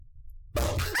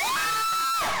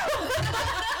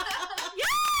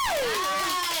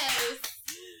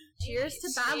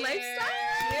a bad lifestyle.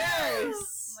 Cheers.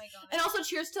 Oh my god. And also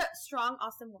cheers to strong,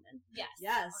 awesome women. Yes.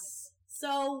 Yes.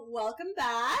 So, welcome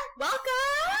back.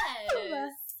 Welcome!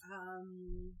 Yes.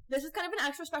 This is kind of an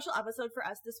extra special episode for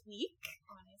us this week.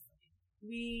 Honestly.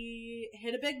 We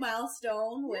hit a big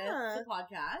milestone with Yeah. the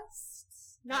podcast.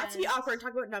 Not to be And- awkward and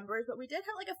talk about numbers, but we did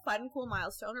have like a fun, cool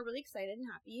milestone. We're really excited and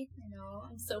happy. I know.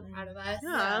 I'm so proud of us.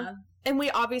 Yeah. And we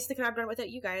obviously could have done it without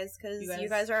you guys because You you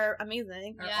guys- guys are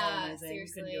amazing. Are Yeah, all amazing.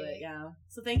 seriously. We couldn't do it, yeah.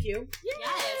 So, thank you.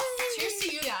 Yes. Cheers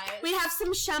to you guys. We have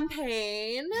some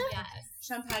champagne. Yes.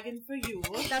 Champagne for you.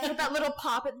 That's what that little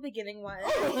pop at the beginning was.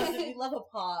 We love a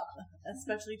pop,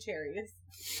 especially cherries.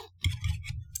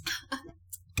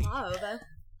 Love.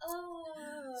 Oh.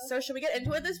 So should we get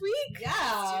into it this week? Yeah.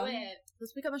 Let's do it.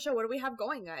 This week on the show, what do we have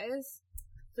going, guys?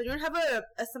 So anyone have a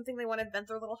something they want to vent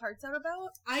their little hearts out about?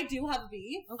 I do have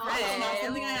beef. Okay. It's not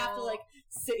something I have to, like,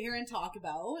 sit here and talk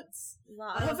about.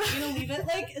 Love. I'm gonna leave it,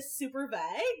 like, super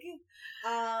vague.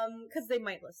 Because they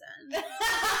might listen.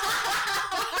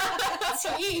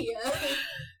 Tea.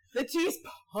 The tea's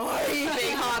piping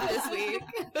hot this week.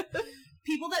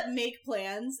 People that make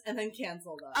plans and then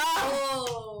cancel them.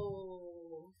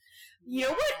 Oh. You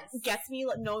know what Yes. gets me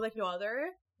like no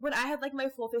other? When I had like my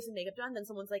full face of makeup done, then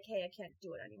someone's like, "Hey, I can't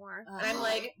do it anymore," and I'm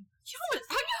like, "You know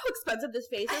how expensive this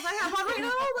face is I have on right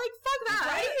now? Like, fuck that!"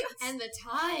 Right? And the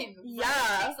time. Yeah.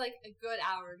 Right? It takes like a good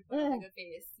hour to put on a good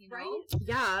face, you know? Right?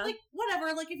 Yeah. Like,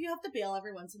 whatever, like, if you have to bail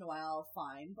every once in a while,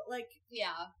 fine. But, like,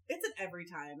 Yeah. it's an every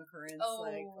time occurrence, Oh.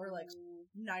 like, or, like,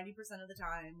 90% of the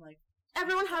time, like,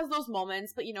 Everyone has those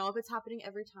moments, but you know, if it's happening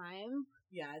every time,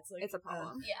 yeah, it's like... it's a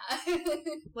problem. Yeah.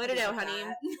 Let it out, honey.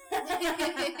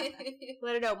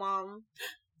 Let it out, mom.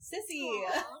 Sissy!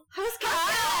 How's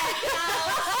Kat?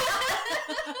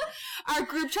 Our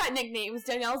group chat nicknames: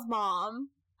 Danielle's mom,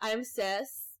 I'm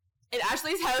Sis, and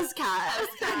Ashley's house cat.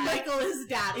 Michael is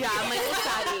daddy. Yeah, Michael's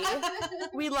daddy.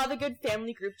 We love a good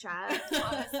family group chat.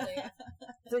 Honestly.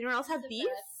 Does anyone else have The beef?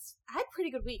 best. I had a pretty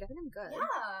good week. I think I'm good.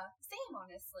 Yeah. Same,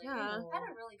 honestly. Yeah. I had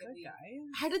a really good Good week. guy.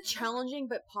 I had a challenging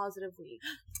but positive week.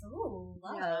 Ooh,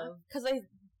 Love. Because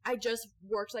I just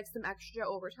worked like some extra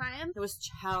overtime. It was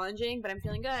challenging, but I'm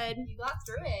feeling good. You got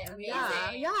through it. Amazing.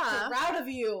 Yeah, yeah. Proud of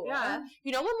you. Yeah.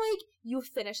 You know when like you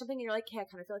finish something and you're like, hey, I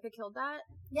kind of feel like I killed that.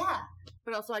 Yeah.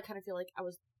 But also I kind of feel like I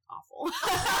was awful.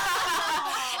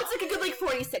 It's like a good like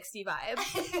 40-60 vibe.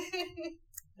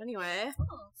 Anyway,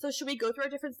 so should we go through our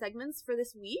different segments for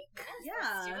this week?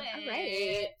 Let's do it.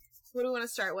 Alright. What do we want to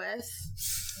start with?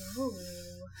 Ooh.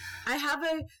 I have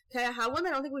one that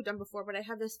I don't think we've done before, but I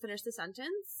have this finish the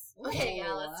sentence. Okay,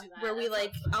 yeah, let's do that. Where we That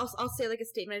like, sounds I'll say like a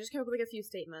statement. I just came up with like a few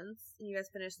statements, and you guys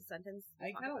finish the sentence.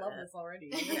 I Talk kind of about love it. this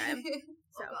already. Okay. fun.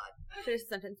 So, Oh god. finish the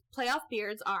sentence. Playoff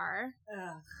beards are. Ugh.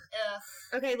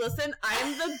 Ugh. Okay, listen,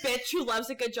 I'm the bitch who loves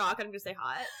a good jock, and I'm gonna say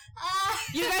hot. Ah.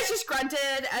 You guys just grunted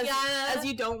Yeah. as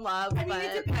you don't love, I mean, but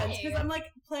it depends, because Right. I'm like,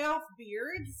 playoff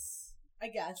beards, I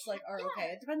guess, like, are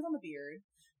okay. It depends on the beard.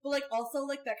 But, like, also,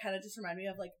 like, that kind of just reminded me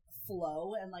of, like,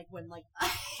 flow, and, like, when, like, okay,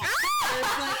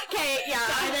 dye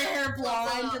yeah. their hair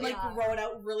blonde and, like, Yeah. grow it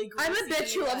out really I'm a greasy,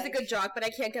 bitch who loves a like- good jock, but I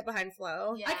can't get behind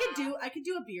Flo. Yeah. I could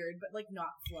do a beard, but, like,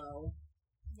 not flow.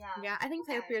 Yeah. Yeah, I think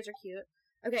playoff Okay. beards are cute.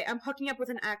 Okay, I'm hooking up with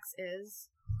an ex is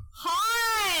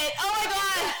hot. Oh my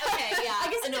god. Okay, yeah. I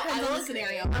guess it No, depends I on will the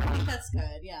scenario. agree. I think that's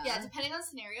good, yeah. Yeah, depending on the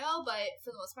scenario, but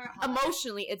for the most part, hot.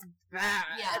 Emotionally, it's bad.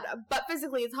 Yeah. But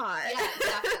physically, it's hot. Yeah,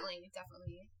 definitely,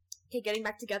 definitely. Okay, getting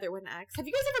back together with an ex. Have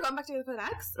you guys ever gone back together with an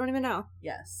ex? I don't even know.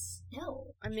 Yes.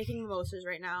 No. I'm making mimosas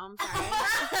right now. I'm sorry.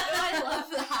 I love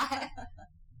that.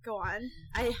 Go on.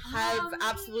 I have Um,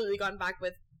 absolutely gone back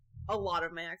with a lot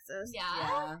of my exes. Yeah.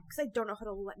 Yeah. Because I don't know how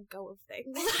to let go of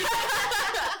things.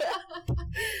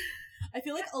 I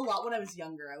feel like a lot when I was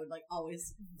younger, I would, like,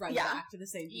 always run Yeah. back to the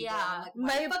same people. Yeah. I'm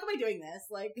like, why the fuck am I doing this?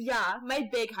 Like, Yeah, my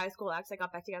big high school ex I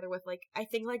got back together with, like, I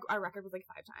think, like, our record was, like,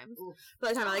 5 times. Oof.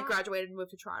 By the time I, like, graduated and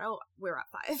moved to Toronto, we were at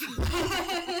 5.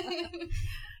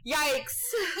 Yikes!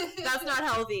 That's not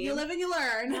healthy. you live and you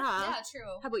learn. Yeah. Yeah,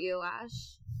 true. How about you,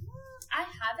 Ash? I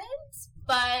haven't,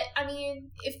 but I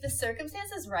mean, if the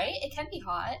circumstance is right, it can be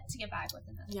hot to get back with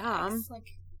another Yeah. ex. Like,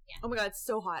 Oh my god, it's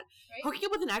so hot. right? Hooking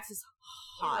up with an ex is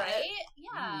hot. Right?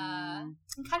 Yeah. Mm.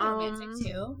 And kind of romantic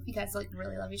too. You guys like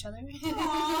really love each other. What's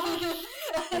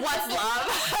love?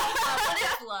 What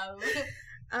is love?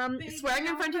 Baby, Swearing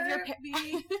in front of your hurt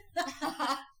me.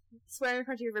 swearing in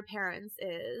front of your parents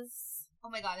is. Oh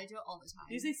my god, I do it all the time.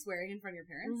 Do you say swearing in front of your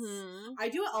parents? Mhm. I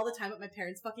do it all the time, but my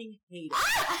parents fucking hate it.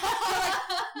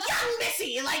 Young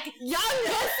Missy, like young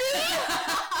Missy.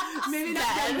 Maybe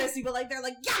not young Missy, but like they're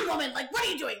like, young woman, like what are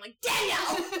you doing? Like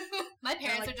Danielle. My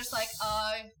parents like, are just like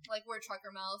we're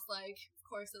trucker mouths, like, of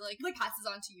course it, like passes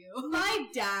on to you. My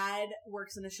dad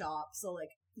works in a shop, so, like,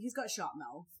 he's got shop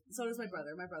mouth. So does my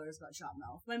brother. My brother's got shop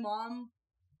mouth. My mom,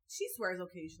 she swears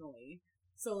occasionally.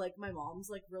 So, like, my mom's,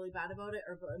 like, really bad about it.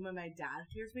 Or when my dad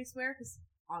hears me swear, because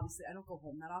obviously I don't go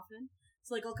home that often.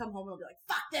 So, like, I'll come home and I'll be like,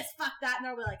 fuck this, fuck that. And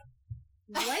they'll be like,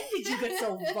 when did you get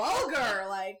so vulgar?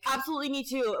 Like, absolutely, me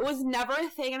too. It was never a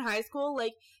thing in high school.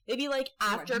 Like, maybe, like,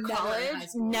 after college.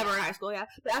 Never in high school, yeah.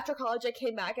 But after college, I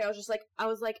came back and I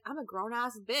was like, I'm a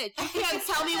grown-ass bitch. You can't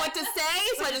tell me what to say.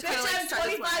 So I just kind of, like,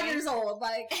 started 25 years old.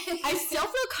 Like, I still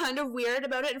feel kind of weird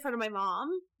about it in front of my mom,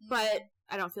 but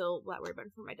I don't feel that weird about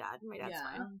it for my dad. My dad's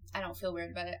fine. I don't feel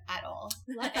weird about it at all.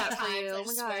 Love that for you. Oh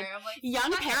my god. I'm like,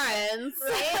 young parents.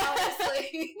 Right,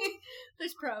 honestly.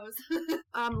 There's pros.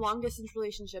 Long distance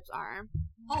relationships are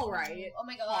all right. Oh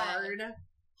my god.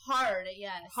 Hard,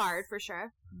 yes. Hard for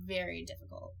sure. Very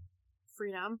difficult.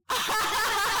 Freedom.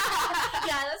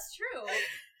 Yeah, that's true.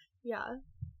 Yeah.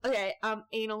 Okay,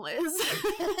 anal is.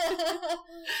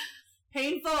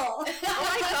 Painful. Oh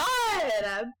my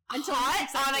god. Hot on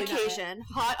exactly occasion.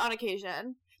 Hot on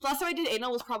occasion. The last time I did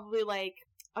anal was probably like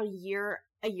a year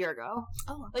ago.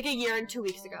 Oh. Like a year and 2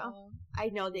 weeks ago. I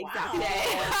know the exact Wow. day.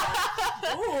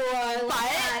 Ooh, I love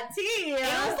that tea. It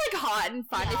was like hot and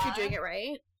fun if Yeah. you're doing it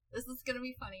right. This is gonna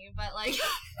be funny, but like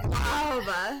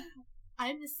Love.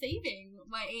 I'm saving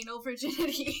my anal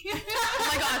virginity. Oh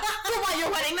my god. For what,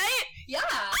 your wedding night? Yeah.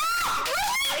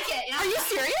 Like it, yeah. Are you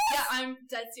serious? Yeah, I'm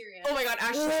dead serious. Oh my god,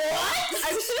 Ashley.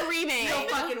 What? I'm screaming. No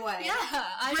fucking way.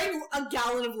 Yeah. Bring a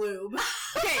gallon of lube.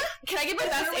 Okay, can I give my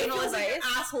best Literally anal feels like advice?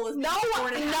 your asshole is No,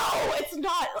 torn in half. no, it's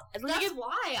not. That's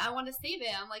why I want to save it.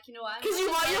 I'm like, you know what? Because you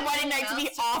want your wedding night to be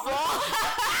awful.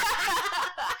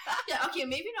 Yeah, okay,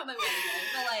 maybe not my wedding night,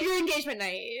 but like, Your engagement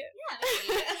night.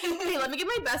 yeah, maybe. Okay, let me give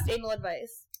my best anal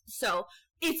advice. So,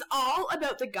 it's all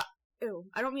about the guy. Ew,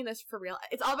 I don't mean this for real.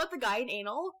 It's all about the guy in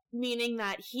anal, meaning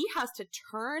that he has to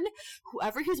turn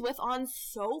whoever he's with on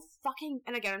so fucking,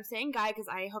 and again, I'm saying guy because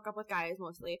I hook up with guys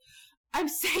mostly. I'm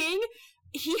saying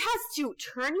he has to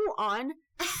turn you on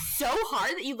so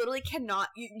hard that you literally cannot,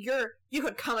 you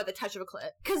could come at the touch of a clit.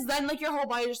 Because then, like, your whole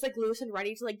body is just, like, loose and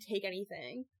ready to, like, take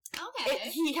anything.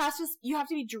 Okay. You have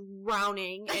to be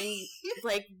drowning and,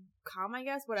 like, calm, I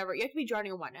guess, whatever. You have to be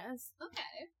drowning in wetness. Okay.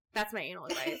 That's my anal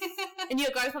advice. And you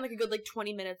guys spend like a good like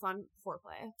 20 minutes on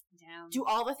foreplay. Damn. Do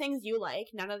all the things you like,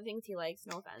 none of the things he likes,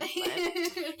 no offense.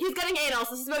 But he's getting anal,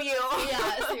 so this is about you.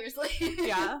 Yeah, seriously.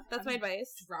 Yeah, that's my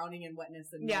advice. Drowning in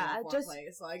wetness and Yeah, no just-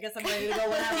 foreplay, so I guess I'm ready to go You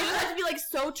whenever. have to be like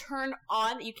so turned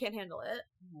on that you can't handle it.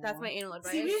 That's my anal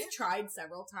advice. See, we've tried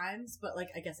several times, but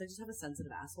like I guess I just have a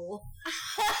sensitive asshole.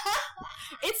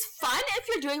 It's fun if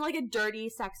you're doing like a dirty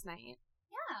sex night,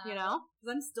 Yeah. you know?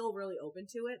 Because I'm still really open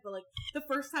to it, but like the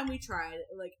first time we tried,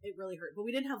 like it really hurt. But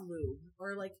we didn't have lube,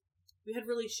 or like we had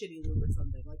really shitty lube or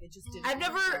something. Like it just didn't. I've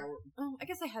never- work out. Oh, I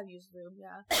guess I have used lube,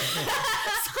 yeah.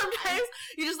 Sometimes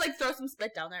you just like throw some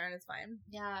spit down there and it's fine.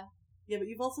 Yeah. Yeah, but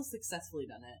you've also successfully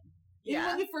done it. Even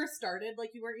Yeah. when you first started, like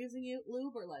you weren't using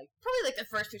lube, or like Probably like the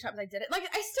first 2 times I did it. Like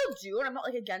I still do, and I'm not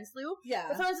like against lube. yeah.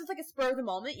 But sometimes it's like a spur of the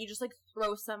moment. You just like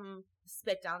throw some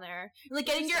spit down there. Like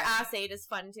getting your ass ate is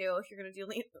fun too if you're gonna do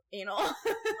anal.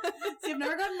 See, I've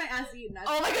never gotten my ass eaten.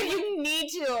 Oh my god, you need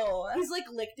to. He's like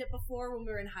licked it before when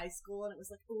we were in high school, and it was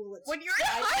like, ooh, let's. When you're in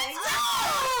try high things.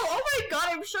 school. Oh my god,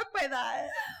 I'm shook by that.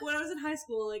 When I was in high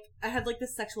school, like I had like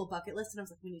this sexual bucket list, and I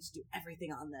was like, we need to do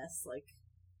everything on this. Like,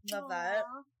 Love that.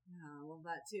 yeah, I love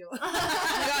that too. Oh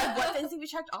my god, what things have you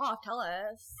checked off? Tell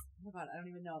us. Oh my god, I don't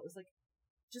even know. It was like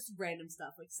just random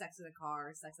stuff, like sex in a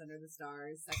car, sex under the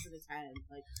stars, sex in a tent.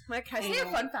 Like, Can I say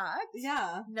a fun fact?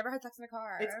 yeah, Never had sex in a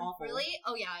car. it's awful. Really?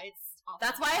 Oh yeah, it's awful.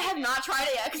 That's why I have not tried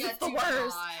it yet, because Yeah, it's the do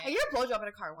worst. not. I get a blowjob in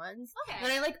a car once. Okay.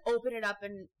 Then I like open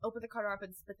the car up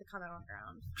and spit the cum out on the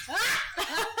ground.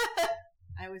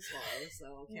 I always swallow,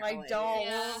 so can't I relate. don't.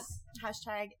 Yeah.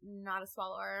 Hashtag not a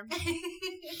swallower.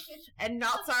 And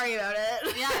not sorry about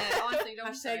it. Yeah, honestly, don't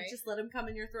be Hashtag sorry. just let him come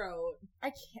in your throat.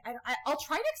 I can't. I'll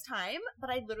try next time,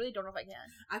 but I literally don't know if I can.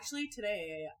 Actually,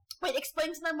 today, Wait,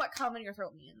 explain to them what cum in your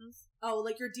throat means. oh,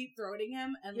 like you're deep throating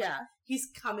him, and like, Yeah. he's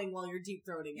coming while you're deep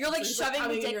throating him. You're like So he's, shoving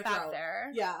coming the in your dick back throat.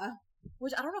 there. Yeah.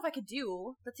 Which I don't know if I could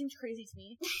do. That seems crazy to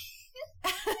me.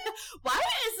 Why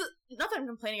is not that I'm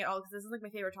complaining at all because this is like my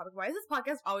favorite topic. Why is this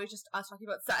podcast always just us talking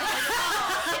about sex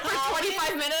for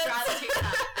 25 minutes? Gravitates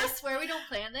that. I swear we don't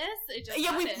plan this. It just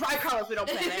Yeah, happens. I promise we don't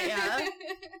plan it. Yeah.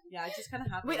 Yeah, it just kind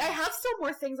of happened. Wait, I have still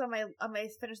more things on my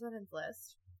finished sentence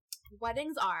list.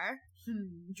 Weddings are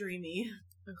dreamy.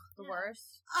 the Yeah.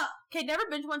 worst. Okay, never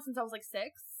been to one since I was like 6.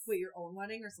 Wait, your own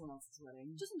wedding or someone else's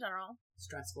wedding? Just in general.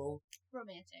 Stressful.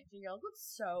 Romantic. Your girl looks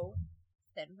so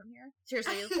thin from here.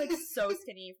 Seriously, you look like so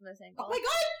skinny from this angle. Oh my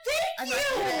god, I'm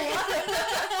thank not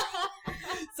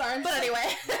you! Sorry, But anyway.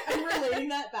 I'm relating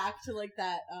that back to like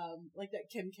that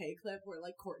Kim K clip where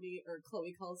like Courtney or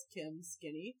Chloe calls Kim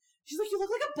skinny. She's like, you look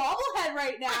like a bobblehead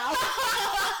right now.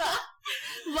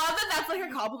 Love that that's like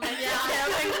a compliment. Yeah,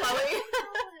 Kim and Chloe.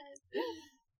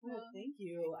 Oh, thank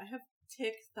you. I have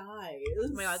thick thighs. Oh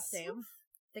my god, same.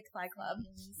 Thick thigh club.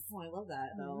 Oh, I love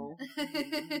that though.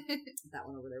 That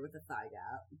one over there with the thigh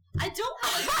gap. I don't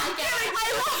have a thigh gap. I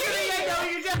know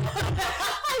you do.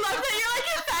 I love that you're like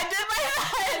offended by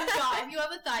that. God, if you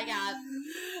have a thigh gap.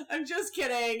 I'm just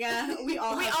kidding. We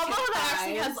all know thick that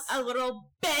actually thighs. has a little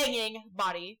banging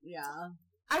body. Yeah.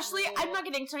 Actually, I'm not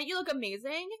kidding. Tonight you look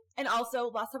amazing. And also,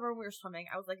 last summer when we were swimming,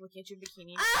 I was like looking at you in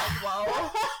bikini. Like, whoa.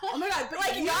 Oh my god, but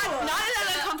Like, you- not in an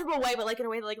uncomfortable way, but like in a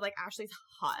way that like Ashley's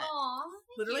hot. Aw,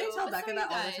 thank Literally, you. I tell So Becca you that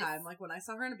all the guys. time. Like, when I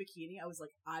saw her in a bikini, I was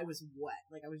like, I was wet.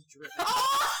 Like, I was dripping.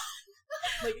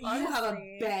 Like, you have a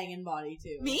Honestly. banging body,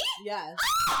 too. Me? Yes.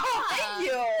 Oh, thank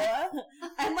you.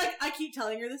 And, like, I keep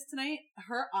telling her this tonight.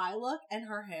 Her eye look and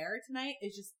her hair tonight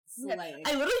is just slaying.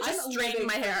 I literally just I'm straightened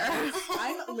my living for hair. this.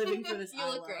 I'm living for this You eye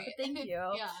look look. great. Thank you.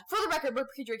 Yeah. For the record, we're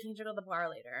pre-drinking to go to the bar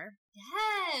later.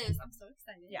 Yes, I'm so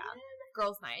excited. Yeah.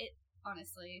 Girls' night.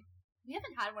 Honestly, we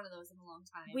haven't had one of those in a long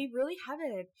time. We really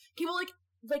haven't. People like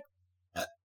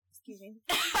excuse me.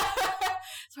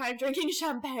 Sorry, I'm drinking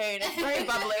champagne. It's very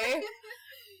bubbly.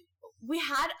 We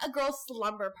had a girls'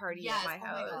 slumber party Yes, at my oh my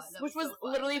house, God, that which was was so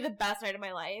fun. literally the best night of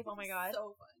my life. Oh my god.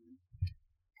 so fun.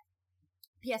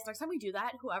 P.S. Next time we do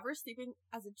that, whoever's sleeping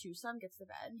as a twosome gets the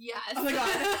bed. Yes. Oh my god.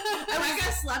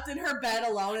 Becca slept in her bed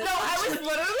alone. No, I was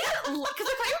literally because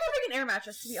I thought you were gonna make an air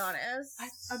mattress. To be honest,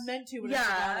 I meant to, but yeah, I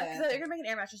because forgot I it. thought you were gonna make an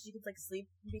air mattress so you could like sleep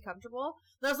and be comfortable.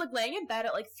 And I was like laying in bed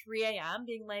at like 3 a.m.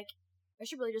 being like, I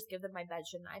should really just give them my bed,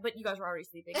 shouldn't I? But you guys were already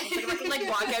sleeping. So I could like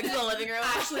walk out to the living room.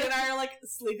 Ashley and I are like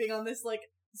sleeping on this like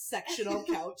sectional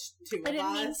couch, two I of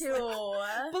didn't mean us. to.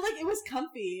 But like it was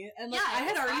comfy, and like Yeah, I it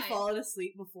had was already fine. fallen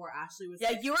asleep before Ashley was. Yeah,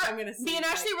 like, you were. I'm gonna sleep. Me and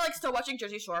Ashley were like still watching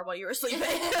Jersey Shore while you were sleeping.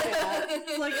 Yeah.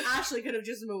 So, like Ashley could have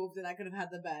just moved, and I could have had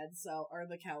the bed, so or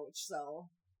the couch. So,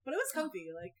 but it was comfy.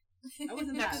 Like I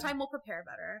wasn't Next bad. time we'll prepare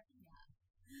better.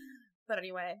 But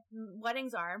anyway,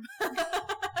 weddings are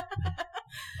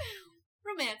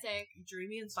Romantic.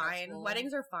 dreamy and fine. stressful.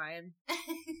 Weddings are fine.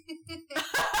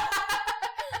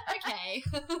 Okay.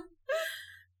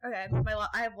 Okay,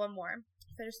 I have one more.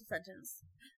 Finish the sentence.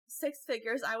 6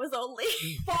 figures. I was only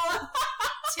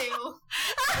 2.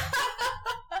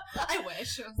 I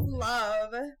wish.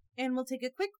 Love. And we'll take a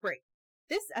quick break.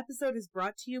 This episode is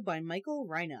brought to you by Michael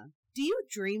Reina. Do you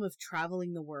dream of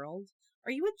traveling the world?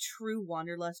 Are you a true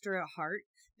wanderluster at heart?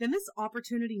 Then this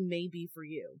opportunity may be for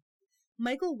you.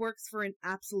 Michael works for an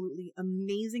absolutely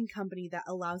amazing company that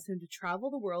allows him to travel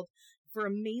the world for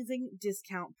amazing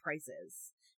discount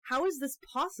prices. How is this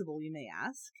possible, you may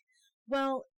ask?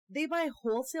 Well, they buy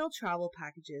wholesale travel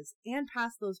packages and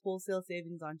pass those wholesale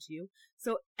savings on to you,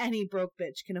 so any broke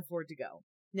bitch can afford to go.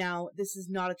 Now, this is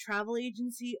not a travel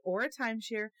agency or a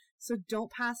timeshare, so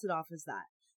don't pass it off as that.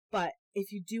 But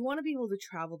if you do want to be able to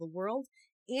travel the world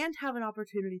and have an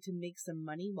opportunity to make some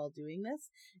money while doing this,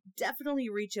 definitely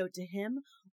reach out to him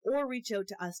or reach out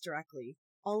to us directly.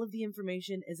 All of the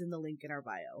information is in the link in our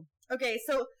bio. Okay,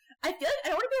 so I feel like I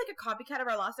don't want to be like a copycat of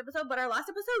our last episode, but our last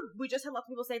episode we just had lots of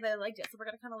people say that they liked it, so we're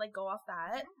gonna kind of like go off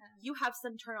that. You have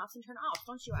some turn-offs and turn-offs,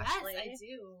 don't you? Ashley? Yes, I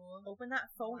do. Open that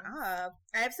phone Yes. up.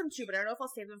 I have some too, but I don't know if I'll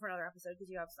save them for another episode because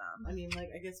you have some. I mean, like,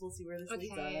 I guess we'll see where this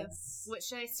leads Okay. us. What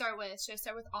should I start with? Should I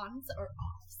start with ons or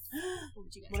offs? What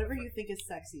would you guys Whatever prefer? you think is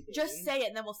sexy, baby. Just say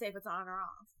it, and then we'll say if it's on or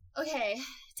off. Okay,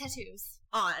 tattoos.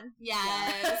 On.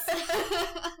 Yes.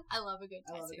 I love a good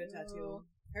I tattoo. love a good tattoo.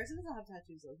 Harrison doesn't have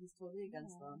tattoos though. He's totally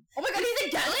against them. Oh my god, he's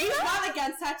against He's it? not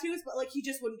against tattoos, but like he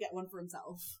just wouldn't get one for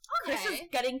himself. Chris is Okay.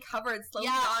 getting covered slowly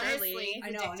Yeah, but surely. honestly. I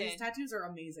know, and his addicted. tattoos are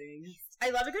amazing. I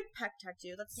love a good pec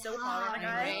tattoo. That's so hot on a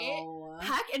Yeah, guy. right? know.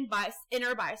 Pec and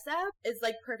inner bicep is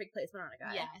like perfect placement on a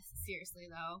guy. Yes, seriously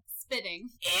though. Spitting.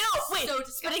 Ew! Wait, so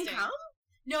spitting disgusting. cum?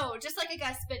 No, just like a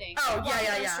guy spitting. Oh, Like, yeah, walking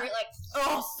yeah, down the yeah. Street, like,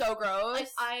 Oh, so gross. like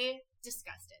I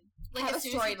disgusted. Like I have as a soon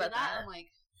as story you did about that. I'm like,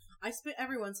 I spit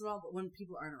every once in a while, but when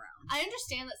people aren't around. I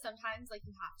understand that sometimes like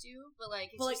you have to, but like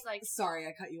it's But like, just like sorry,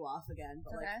 I cut you off again.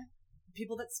 But like, Okay.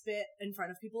 people that spit in front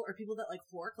of people, or people that like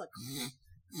hork, like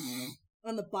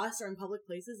on the bus or in public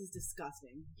places, is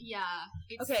disgusting. yeah.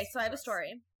 It's Okay, so I have a gross.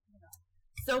 story.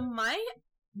 So my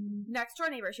next door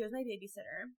neighbor, she was my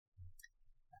babysitter.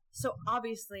 So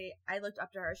obviously, I looked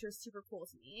up to her. She was super cool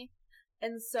to me.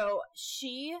 And so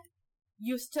she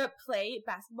used to play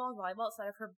basketball and volleyball outside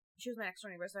of her. She was my next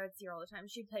door neighbor, so I'd see her all the time.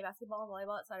 She'd play basketball and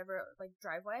volleyball outside of her like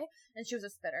driveway, and she was a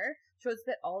spitter. She would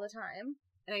spit all the time.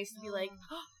 And I used to be like,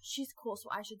 oh, she's cool, so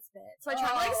I should spit. So I tried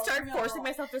to like start forcing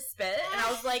myself to spit, and I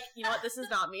was like, you know what, this is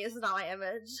not me. This is not my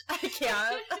image. I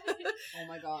can't. Oh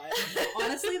my god.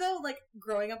 Honestly though, like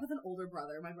growing up with an older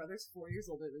brother, my brother's 4 years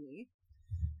older than me,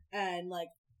 and like,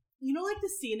 you know, like the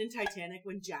scene in Titanic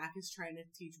when Jack is trying to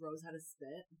teach Rose how to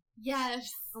spit.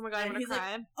 Yes. Oh my god, I'm And gonna he's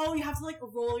cry. like, oh, you have to like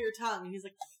roll your tongue, and he's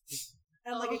like.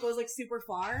 And like it goes like super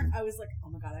far. I was like, oh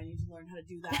my god, I need to learn how to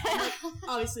do that. And, like,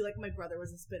 obviously, like my brother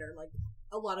was a spitter. Like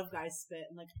a lot of guys spit,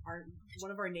 and like one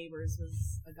of our neighbors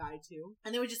was a guy too.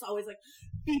 And they would just always like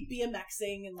be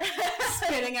BMXing and like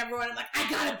spitting everyone. I'm like, I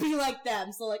gotta be like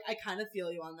them. So like I kind of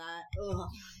feel you on that. Ugh.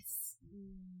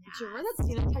 Do you remember that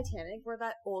scene in Titanic where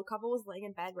that old couple was laying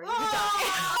in bed ready to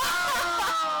die?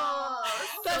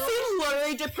 That So scene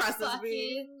literally depresses me.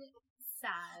 fucking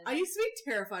sad. I used to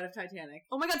be terrified of Titanic.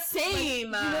 Oh my god,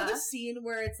 same. Like, you know the scene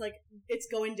where it's like it's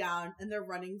going down and they're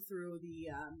running through the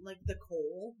like the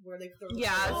coal where they throw the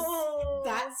Yes. coal?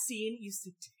 That scene used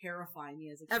to terrify me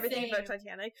as a kid. Everything Same. about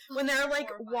Titanic. When they're like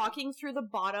Horrifying. walking through the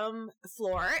bottom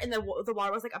floor and the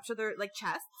water was like up to their like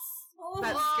chests.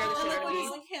 That Oh, scared the And shit like out of when me. he's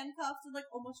like handcuffed and like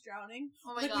almost drowning.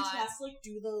 Oh my like when god. she has to like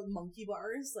do the monkey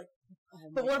bars, like. Oh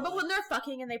But my what about God. when they're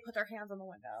fucking and they put their hands on the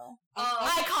window? Oh,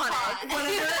 Iconic.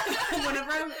 God.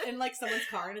 whenever I'm in like someone's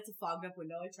car and it's a fogged up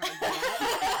window, I try and do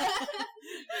that.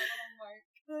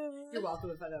 You're welcome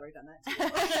if I've ever done that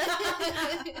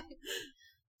too.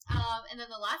 And then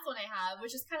the last one I have,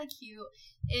 which is kind of cute,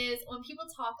 is when people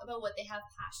talk about what they have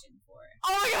passion for.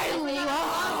 Oh my god, Oh my I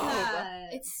God. love that.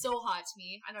 It's so hot to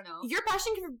me. I don't know. Your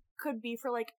passion could be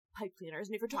for like pipe cleaners,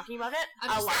 and if you're talking about it, I'm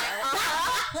I just love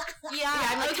like, it. yeah,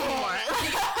 I'm like, okay. tell me more.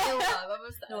 I love. I'm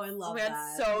obsessed. No, I love Oh my god,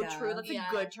 that. so Yeah. true. That's Yeah.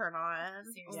 a good turn on.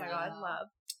 Seriously. Oh my god, love.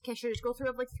 Okay, should I just go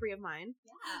through like 3 of mine?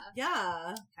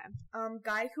 Yeah. Yeah.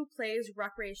 Guy who plays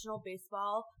recreational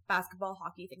baseball, basketball,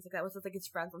 hockey, things like that, with like his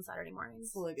friends on Saturday mornings.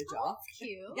 It's a really good job.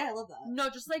 Cute. Yeah, I love that.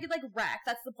 No, just like rec.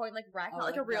 That's the point. Like rec, Oh, not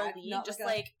like a like real rec, league. not Just like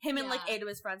a- like him and like Yeah. 8 of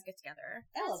his friends get together.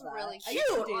 I love That's that. really I cute. used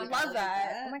to Cute. date a I guy love like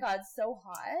that. Oh my god, so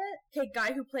hot. Okay,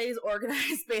 guy who plays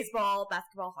organized baseball,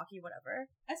 basketball, hockey, whatever.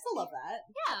 I still love that.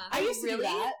 Yeah. I used to do really-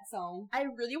 that, so. I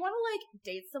really want to like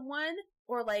date someone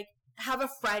or like have a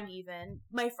friend even.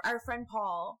 Our friend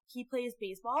Paul, he plays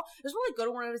baseball. I just want to go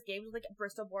to one of his games with like a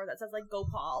Bristol board that says like "Go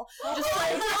Paul." Just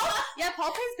like yeah,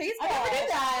 Paul plays baseball. I never knew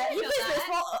that. He I know plays that.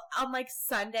 baseball on like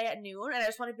Sunday at noon, and I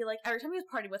just want to be like every time he was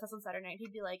partying with us on Saturday night,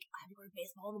 he'd be like, "I have to go to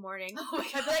baseball in the morning." Oh my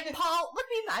I'd be like, "Paul, look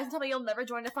me in the eyes and tell me you'll never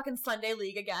join a fucking Sunday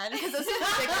league again because this is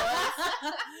ridiculous."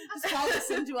 Just call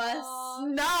listen to us.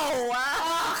 No,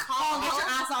 Paul, get your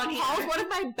ass on here. Paul's one of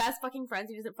my best fucking friends.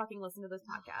 He doesn't fucking listen to this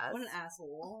podcast. What an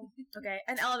asshole. Okay,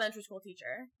 an elementary school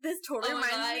teacher. This totally Oh my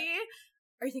reminds God. me.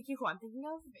 Are you thinking who I'm thinking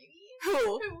of? Maybe.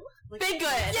 Who? Like, Big Good.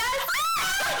 Yes.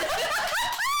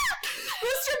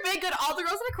 Mr. Big Good. All the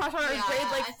girls in the crush on our Yeah, grade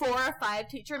I like 4 or 5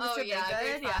 teacher. Mr. Oh Big yeah,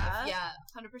 Good. grade 5. Yeah.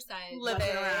 Yeah, 100%. Living.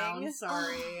 wasn't around,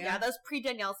 sorry. Yeah, that was pre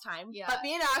Danielle's time. Yeah. But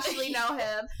me and Ashley know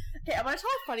him. Okay, I want to tell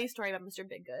a funny story about Mr.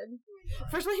 Big Good.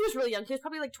 First of all, he was really young. He was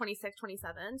probably like 26,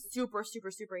 27. Super,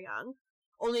 super, super young.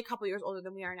 Only a couple years older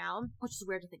than we are now, which is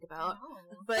weird to think about.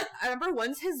 But I remember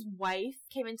once his wife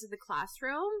came into the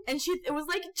classroom, and it was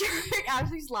like during,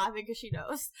 Ashley's laughing because she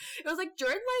knows. It was like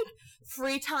during like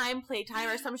free time, playtime,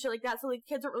 or some shit like that. So like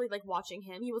kids weren't really like watching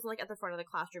him. He wasn't like at the front of the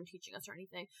classroom teaching us or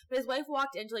anything. But his wife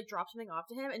walked in to like drop something off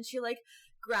to him, and she like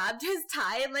grabbed his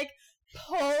tie and like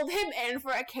pulled him in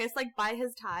for a kiss, like by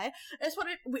his tie. I just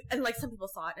wanted, and like some people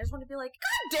saw it, and I just wanted to be like,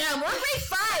 God damn, we're grade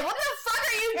 5. What the fuck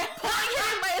are you pulling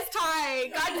him in by his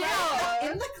tie? God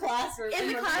damn. In the classroom. In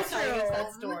the I remember telling us classroom.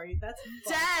 that story. That's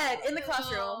Dead in the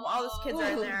classroom. All those kids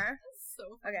are in there. So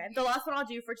Okay, the last one I'll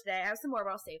do for today, I have some more,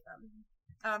 but I'll save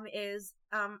them. Is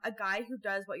a guy who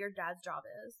does what your dad's job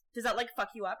is. Does that like fuck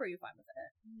you up, or are you fine with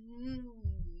it?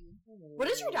 What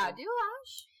does your dad do,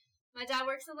 Ash? My dad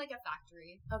works in like a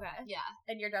factory. Okay, Yeah.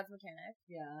 and your dad's a mechanic.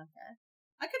 Yeah. Okay.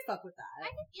 I could fuck with that.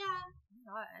 Yeah.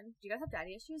 God, do you guys have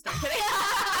daddy issues? No, I'm kidding.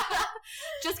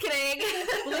 Just kidding.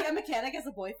 But like a mechanic as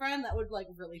a boyfriend, that would like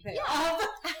really pay Yeah. off.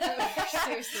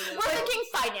 Seriously. We're thinking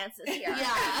finances here.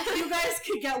 Yeah. You guys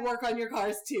could get work on your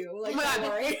cars too. Like, Oh my don't God.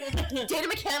 worry. Date a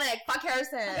mechanic. Fuck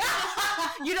Harrison.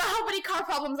 You know how many car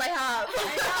problems I have.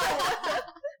 I know.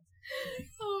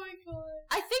 Oh my god.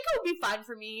 I think it would be fine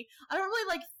for me. I don't really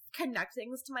like connect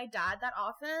things to my dad that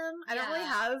often. I don't really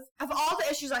Yeah. have, of all the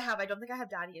issues I have, I don't think I have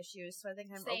daddy issues, so I think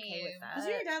I'm okay with Same. that.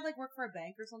 Doesn't your dad like work for a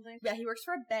bank or something? Yeah, he works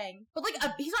for a bank. But like,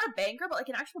 he's not a banker, but like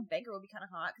an actual banker would be kind of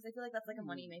hot, because I feel like that's like a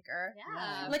moneymaker.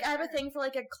 Yeah. Like, I have a thing for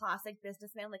like a classic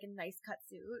businessman, like a nice cut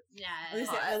suit. I was Yeah. gonna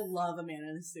say, I love a man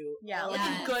in a suit. Yeah, like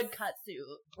Yes. a good cut suit.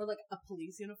 Or like a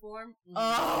police uniform.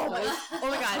 Oh my- Those oh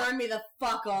my god. turn me the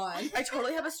fuck on. I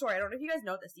totally have a story. I don't know if you guys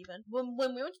know this even. When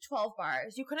we went to 12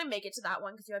 Bars, you couldn't make it to that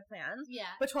one because you had plans. Yeah.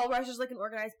 But 12 Bars is like an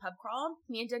organized pub crawl.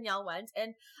 Me and Danielle went,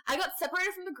 and I got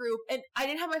separated from the group, and I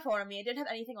didn't have my phone on me. I didn't have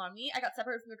anything on me. I got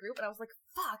separated from the group, and I was like,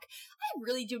 fuck, I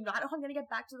really do not know how I'm gonna get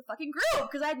back to the fucking group,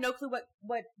 because I had no clue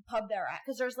what pub they're at,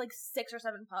 because there's like 6 or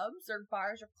 7 pubs, or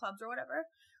bars, or clubs, or whatever.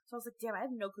 So I was like, damn, I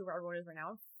have no clue where everyone is right now.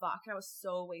 I'm fucked, and I was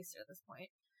so wasted at this point.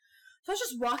 So I was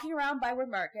just walking around Byward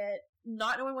Market,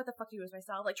 not knowing what the fuck to do with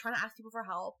myself, like trying to ask people for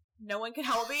help. No one could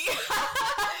help me.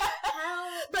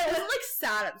 But I wasn't like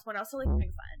sad at this point. I was still like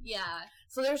having fun. Yeah.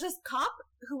 So there's this cop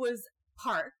who was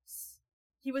parked.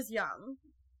 He was young,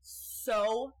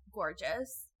 so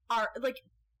gorgeous. Like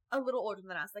a little older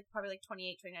than us, like probably like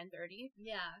 28, 29, 30.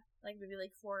 Yeah. Like maybe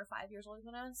like 4 or 5 years older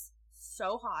than us.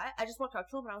 So hot. I just walked up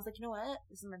to him and I was like, you know what?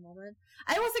 This is my moment.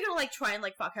 I wasn't gonna like try and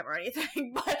like fuck him or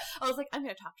anything, but I was like, I'm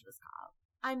gonna talk to this cop.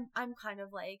 I'm kind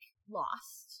of like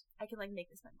lost. I can like make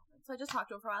this my moment. So I just talked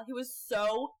to him for a while. He was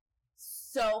so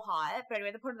hot. But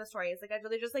anyway, the point of the story is like I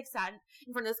really just like sat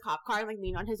in front of this cop car and like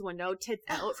leaned on his window, tits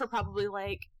out for probably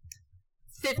like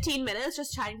 15 minutes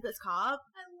just chatting to this cop.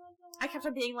 I love that. I kept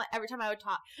on being like every time I would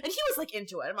talk, and he was like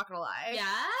into it. I'm not gonna lie. Yeah.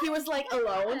 He was like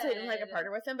alone, so he didn't God. like a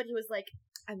partner with him. But he was like,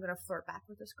 I'm gonna flirt back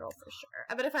with this girl for sure.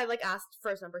 I bet if I like asked for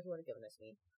his number, he would have given it to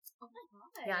me. Oh my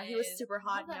god. Yeah, he was super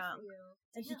hot Love that and young. for you.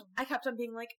 And Damn. I kept on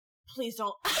being like, please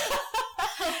don't.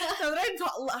 So that I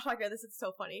talk about this, it's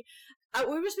so funny. We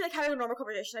would just be like having a normal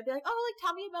conversation. I'd be like, oh, like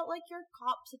tell me about like your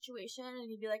cop situation, and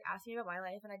he'd be like asking me about my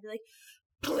life, and I'd be like,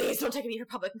 please don't take me for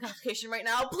public intoxication right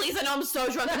now. Please, I know I'm so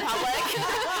drunk in public.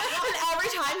 And every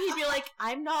time he'd be like,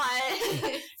 I'm not.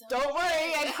 Don't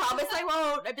worry, I promise I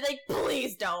won't. I'd be like,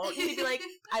 please don't. And he'd be like,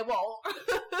 I won't.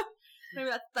 Maybe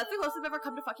that's the closest I've ever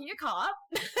come to fucking a cop.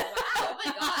 Wow, oh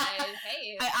my god.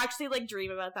 Hey. I actually like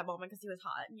dream about that moment because he was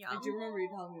hot and young. I do remember you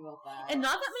telling me about that. And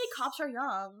not that many cops are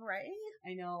young, right?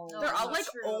 I know. No, They're all that's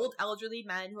like true. old, elderly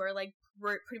men who are like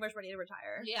pretty much ready to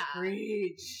retire. Yeah.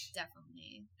 Preach.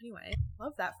 Definitely. Anyway,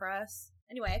 love that for us.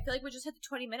 Anyway, I feel like we just hit the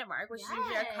 20-minute mark, which is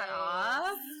usually our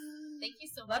cutoff. Thank you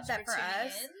so Love much that for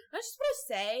tuning us. in. I just want to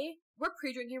say, we're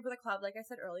pre-drinking for the club, like I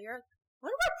said earlier. When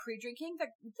we're pre-drinking, the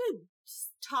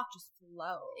talk just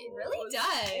flows. It really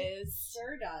does.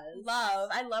 Sure does. Love.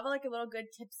 I love like a little good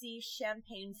tipsy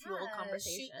champagne-fueled Yeah,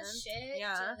 conversation. Shoot the shit.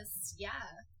 Yeah.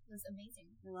 It was amazing.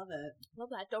 I love it. Love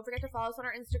that. Don't forget to follow us on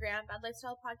our Instagram, Bad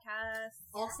Lifestyle Podcast.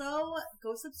 Also,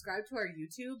 go subscribe to our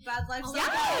YouTube, Bad Lifestyle.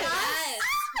 Yes!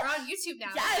 We're on YouTube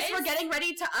now. Yes, guys. we're getting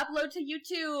ready to upload to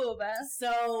YouTube.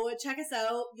 So check us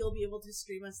out. You'll be able to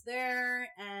stream us there,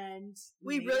 and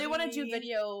We really want to do maybe-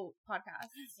 video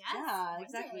podcasts. Yes, Yeah, one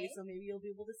exactly. day. So maybe you'll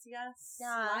be able to see us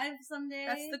Yeah. live someday.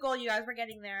 That's the goal, you guys. We're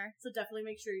getting there. So definitely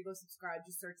make sure you go subscribe.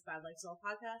 Just search Bad Lifestyle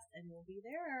Podcast, and we'll be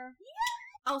there.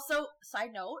 Also,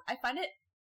 side note, I find it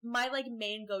my like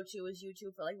main go-to is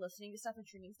YouTube for like listening to stuff and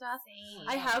streaming stuff. Same.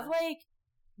 I have like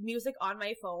music on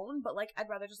my phone, but like I'd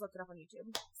rather just look it up on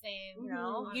YouTube. Same. You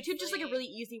know, Mhm. YouTube just like a Honestly. really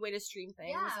easy way to stream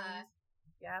things.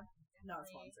 Yeah. and- Not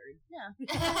Definitely.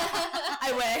 sponsored.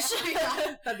 I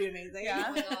wish. That'd be amazing. Yeah.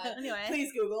 Oh my God. Anyway,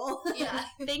 Please Google. Yeah.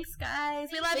 thanks guys.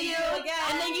 We love Thank you you again.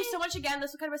 and thank you so much again.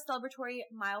 This was kind of a celebratory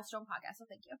milestone podcast, so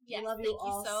thank you. Yes, We love thank you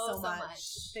all so so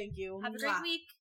much. Thank you. Have a great Mwah. week.